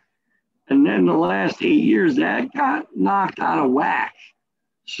grosbeaks. And then the last 8 years, that got knocked out of whack.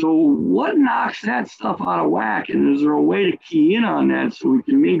 So what knocks that stuff out of whack? And is there a way to key in on that so we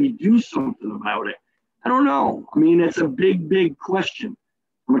can maybe do something about it? I don't know. I mean, it's a big question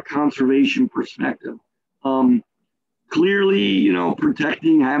from a conservation perspective. Clearly,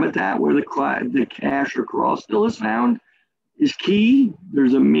 protecting habitat where the cache or crossbill is found is key.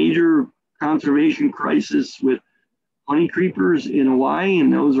 There's a major conservation crisis with honey creepers in Hawaii,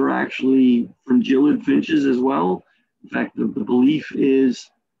 and those are actually fringillid finches as well. In fact, the belief is,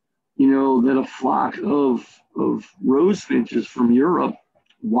 that a flock of rose finches from Europe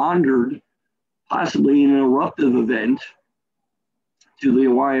wandered, possibly in an eruptive event, to the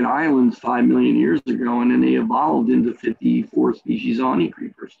Hawaiian Islands 5 million years ago, and then they evolved into 54 species of honey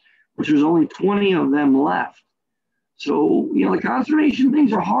creepers, which there's only 20 of them left. So, the conservation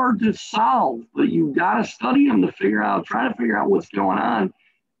things are hard to solve, but you've got to study them to try to figure out what's going on,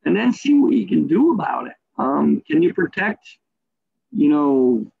 and then see what you can do about it. Can you protect,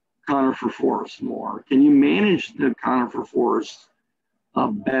 conifer forests more? Can you manage the conifer forests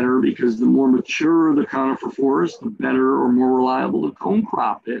better, because the more mature the conifer forest, the better or more reliable the cone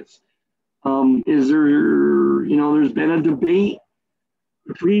crop is. Is there, there's been a debate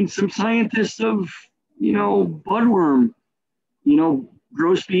between some scientists of, budworm,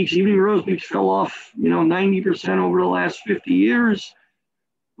 grosbeaks, even grosbeaks fell off, 90% over the last 50 years.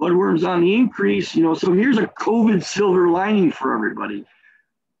 Budworm's on the increase, so here's a COVID silver lining for everybody.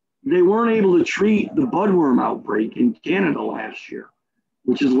 They weren't able to treat the budworm outbreak in Canada last year,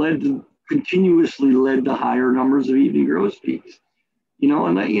 which has continuously led to higher numbers of evening grosbeaks.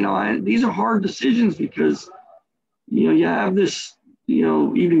 These are hard decisions because, you have this,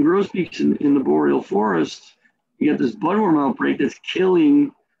 evening grosbeaks in the boreal forest. You got this budworm outbreak that's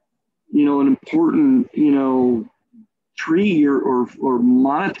killing, an important, tree or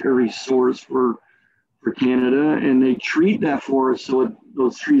monetary source for Canada, and they treat that forest so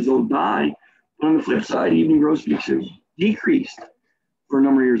those trees don't die. But on the flip side, evening grosbeaks have decreased for a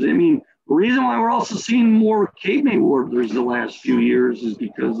number of years. I mean, the reason why we're also seeing more Cape May warblers the last few years is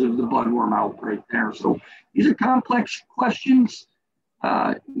because of the budworm outbreak there. So these are complex questions.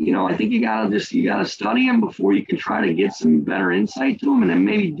 I think you gotta study them before you can try to get some better insight to them, and then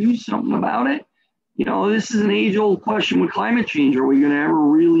maybe do something about it. This is an age-old question with climate change. Are we going to ever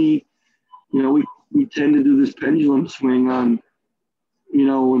really, we tend to do this pendulum swing on, in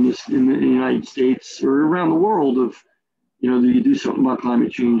the United States or around the world of, do you do something about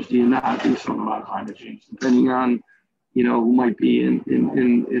climate change? Do you not do something about climate change? Depending on, who might be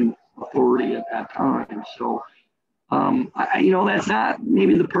in authority at that time. So, that's not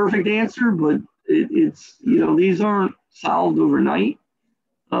maybe the perfect answer, but it's, these aren't solved overnight.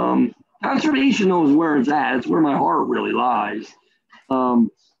 Conservation knows where it's at. It's where my heart really lies.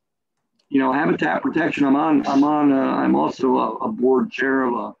 Habitat protection. I'm also a board chair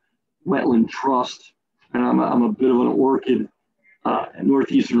of a wetland trust, and I'm a bit of an orchid,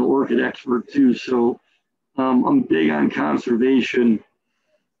 northeastern orchid expert too. So I'm big on conservation,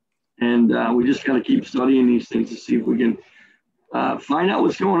 and we just got to keep studying these things to see if we can find out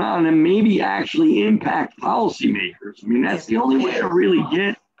what's going on and maybe actually impact policymakers. I mean, that's the only way to really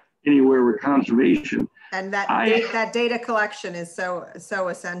get anywhere with conservation. And that data collection is so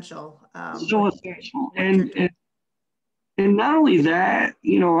essential. So essential. And not only that,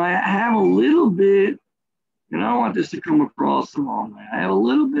 I have a little bit, and I don't want this to come across the wrong way. I have a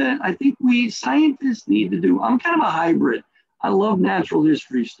little bit, I think we scientists need to do, I'm kind of a hybrid. I love natural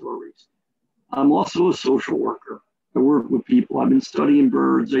history stories. I'm also a social worker. I work with people. I've been studying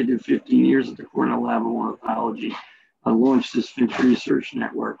birds. I did 15 years at the Cornell Lab of Ornithology. I launched this Finch Research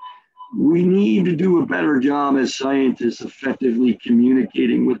Network. We need to do a better job as scientists effectively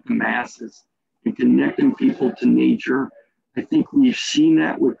communicating with the masses and connecting people to nature. I think we've seen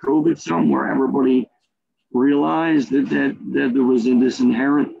that with COVID somewhere. Everybody realized that there was this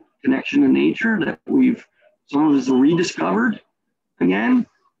inherent connection to nature that some of us rediscovered again.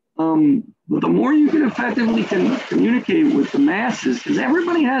 But the more you can effectively communicate with the masses, because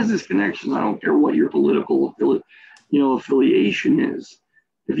everybody has this connection. I don't care what your political affiliation is.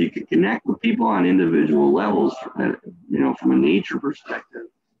 If you can connect with people on individual levels, from a nature perspective,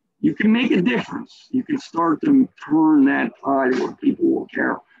 you can make a difference. You can start to turn that tide where people will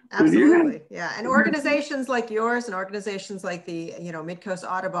care. Absolutely, yeah. And organizations like yours and organizations like the, Midcoast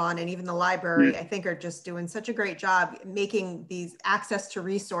Audubon and even the library, I think are just doing such a great job making these access to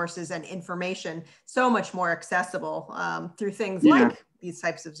resources and information so much more accessible through things like these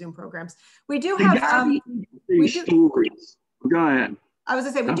types of Zoom programs. We do have stories. Go ahead. I was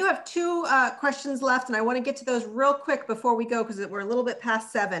going to say, we do have two questions left, and I want to get to those real quick before we go, because we're a little bit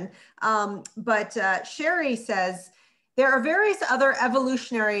past 7. But Sherry says, there are various other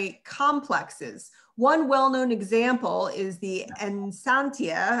evolutionary complexes. One well-known example is the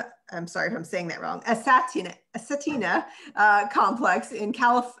Ensantia, I'm sorry if I'm saying that wrong, Asatina complex in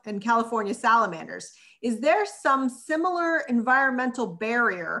California salamanders. Is there some similar environmental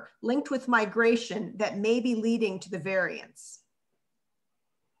barrier linked with migration that may be leading to the variants?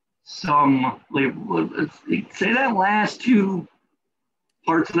 Say that last 2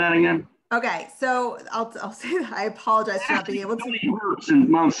 parts of that again. Okay, so I'll say that. I apologize for not being able to. It's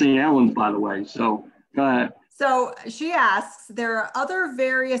in Mount St. Helens, by the way. So go ahead. So she asks, there are other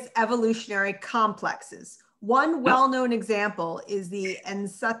various evolutionary complexes. One well-known example is the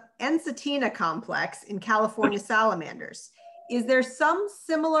Ensatina complex in California salamanders. Is there some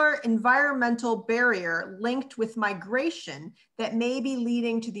similar environmental barrier linked with migration that may be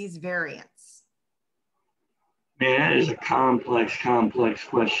leading to these variants? Man, that is a complex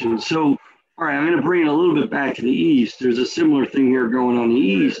question. So, all right, I'm going to bring it a little bit back to the east. There's a similar thing here going on the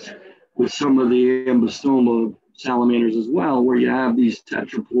east with some of the ambystoma salamanders as well, where you have these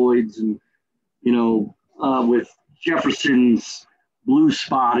tetraploids and, you know, with Jefferson's blue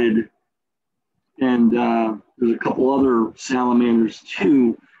spotted, and there's a couple other salamanders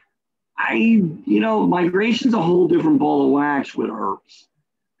too. You know, migration's a whole different ball of wax with herbs,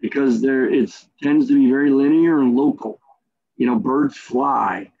 because it tends to be very linear and local. You know, birds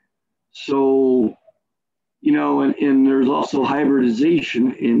fly. So, you know, and there's also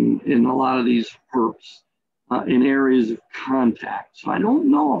hybridization in a lot of these herbs in areas of contact. So I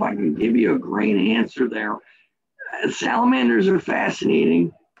don't know if I can give you a great answer there. Salamanders are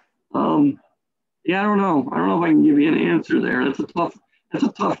fascinating. Yeah, I don't know. I don't know if I can give you an answer there. That's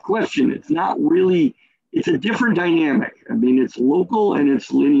a tough question. It's not really, it's a different dynamic. I mean, it's local and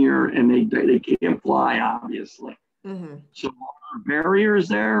it's linear, and they can't fly, obviously. Mm-hmm. So are barriers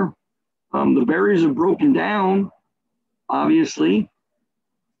there? The barriers are broken down, obviously.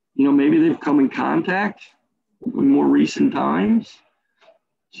 You know, maybe they've come in contact in more recent times.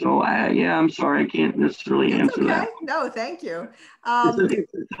 So yeah, I'm sorry, I can't necessarily answer that. No, thank you. I'll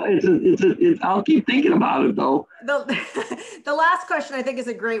keep thinking about it though. The last question I think is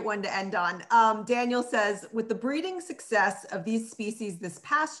a great one to end on. Daniel says, with the breeding success of these species this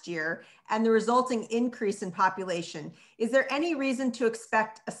past year and the resulting increase in population, is there any reason to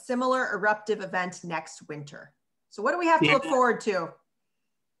expect a similar eruptive event next winter? So what do we have to look forward to?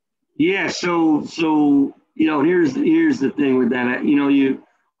 Yeah, so you know, here's the thing with that. You know,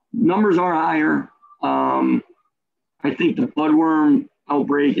 numbers are higher. I think the budworm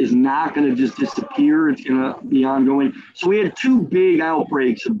outbreak is not going to just disappear. It's going to be ongoing. So we had 2 big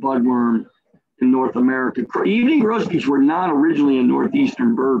outbreaks of budworm in North America. Evening grosbeaks were not originally a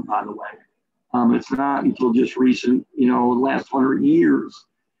northeastern bird, by the way. It's not until just recent, you know, the last 100 years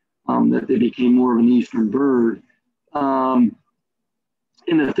that they became more of an eastern bird. And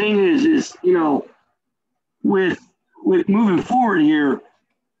the thing is, you know, with moving forward here,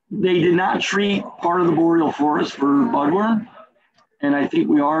 they did not treat part of the boreal forest for budworm. And I think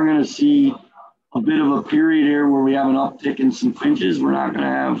we are going to see a bit of a period here where we have an uptick in some finches. We're not going to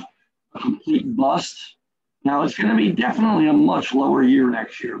have a complete bust. Now, it's going to be definitely a much lower year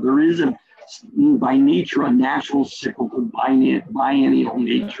next year. There is, by nature, a natural cyclical biennial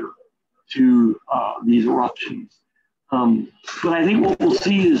nature to these eruptions. But I think what we'll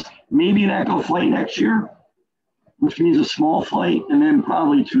see is maybe an echo flight next year, which means a small flight, and then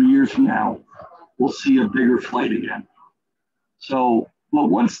probably 2 years from now, we'll see a bigger flight again. So, but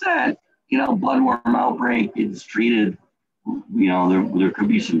once that, you know, budworm outbreak is treated, you know, there could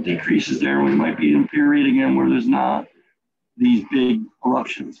be some decreases there. We might be in a period again where there's not these big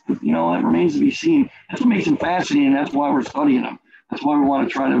eruptions. But, you know, that remains to be seen. That's what makes them fascinating. That's why we're studying them. That's why we want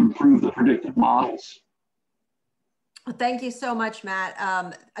to try to improve the predictive models. Well, thank you so much,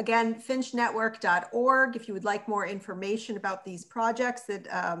 Matt. Again, finchnetwork.org if you would like more information about these projects that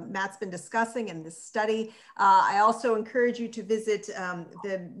Matt's been discussing in this study. I also encourage you to visit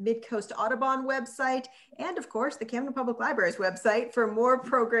the Midcoast Audubon website and, of course, the Camden Public Library's website for more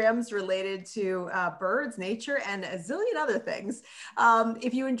programs related to birds, nature, and a zillion other things.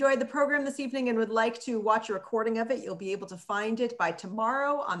 If you enjoyed the program this evening and would like to watch a recording of it, you'll be able to find it by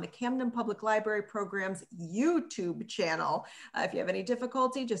tomorrow on the Camden Public Library program's YouTube channel. If you have any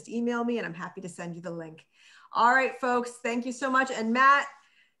difficulty, just email me and I'm happy to send you the link. All right, folks, thank you so much. And Matt,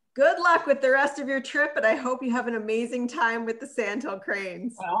 good luck with the rest of your trip, and I hope you have an amazing time with the sandhill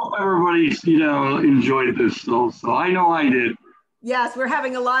cranes. I hope everybody, you know, enjoyed this though. So I know I did. Yes, we're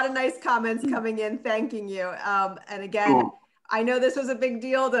having a lot of nice comments coming in, thanking you. And again, cool. I know this was a big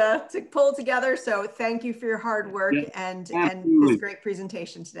deal to pull together, so thank you for your hard work and this great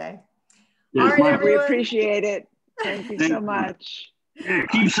presentation today. Yes, all right, everyone. We appreciate it. Thank you so much. Yeah,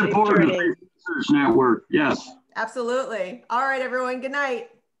 keep supporting the Finch Research Network. Yes. Absolutely. All right, everyone. Good night.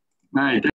 Night.